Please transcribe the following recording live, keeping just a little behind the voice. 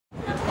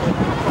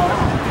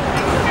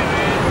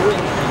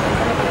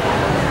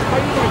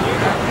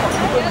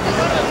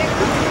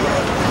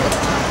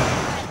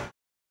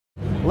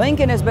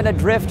Lincoln has been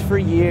adrift for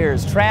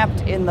years, trapped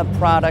in the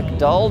product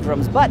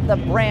doldrums, but the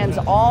brand's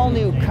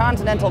all-new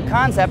Continental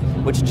concept,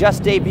 which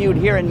just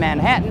debuted here in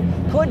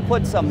Manhattan, could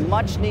put some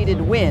much-needed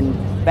wind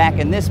back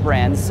in this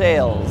brand's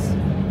sails.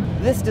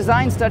 This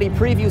design study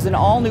previews an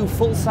all-new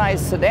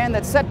full-size sedan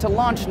that's set to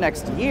launch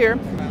next year.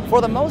 For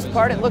the most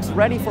part, it looks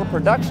ready for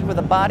production with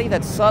a body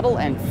that's subtle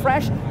and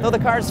fresh, though the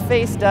car's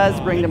face does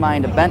bring to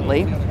mind a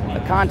Bentley.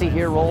 The Conti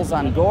here rolls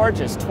on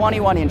gorgeous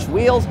 21-inch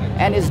wheels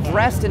and is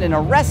dressed in an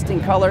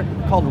arresting color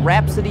called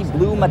Rhapsody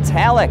Blue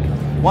Metallic.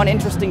 One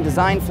interesting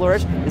design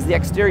flourish is the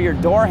exterior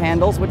door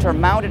handles, which are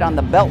mounted on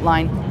the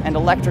beltline and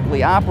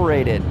electrically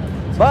operated.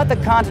 But the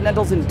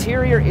Continental's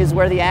interior is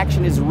where the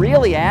action is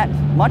really at.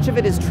 Much of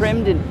it is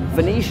trimmed in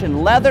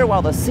Venetian leather,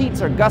 while the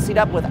seats are gussied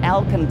up with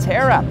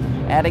Alcantara.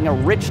 Adding a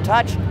rich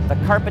touch, the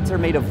carpets are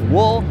made of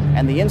wool,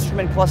 and the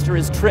instrument cluster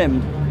is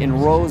trimmed in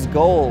rose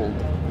gold.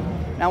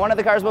 Now, one of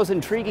the car's most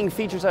intriguing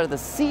features are the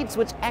seats,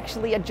 which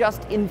actually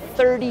adjust in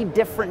 30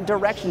 different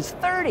directions.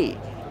 30!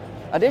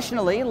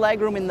 Additionally,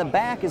 legroom in the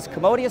back is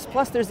commodious,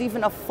 plus there's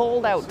even a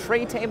fold-out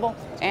tray table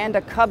and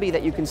a cubby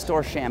that you can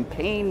store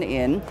champagne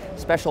in.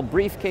 Special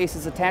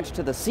briefcases attached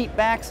to the seat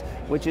backs,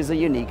 which is a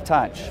unique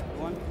touch.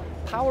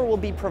 Power will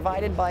be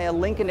provided by a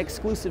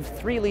Lincoln-exclusive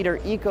 3-liter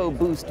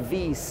EcoBoost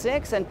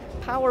V6, and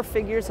power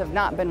figures have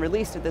not been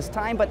released at this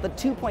time, but the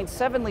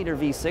 2.7-liter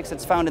V6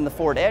 that's found in the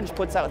Ford Edge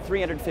puts out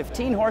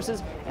 315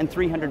 horses and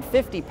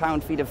 350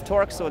 pound-feet of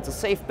torque, so it's a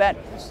safe bet.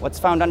 What's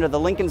found under the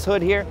Lincoln's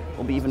hood here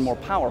will be even more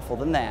powerful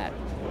than that.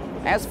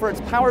 As for its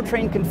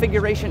powertrain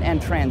configuration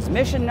and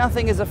transmission,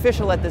 nothing is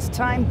official at this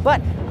time, but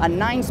a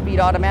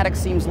 9-speed automatic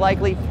seems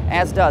likely,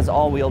 as does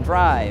all-wheel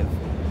drive.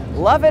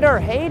 Love it or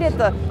hate it,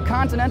 the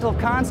Continental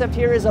concept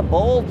here is a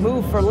bold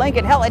move for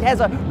Lincoln. Hell, it has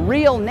a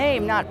real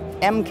name, not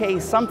MK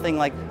something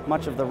like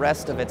much of the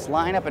rest of its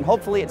lineup, and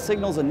hopefully it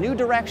signals a new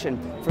direction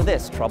for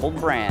this troubled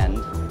brand.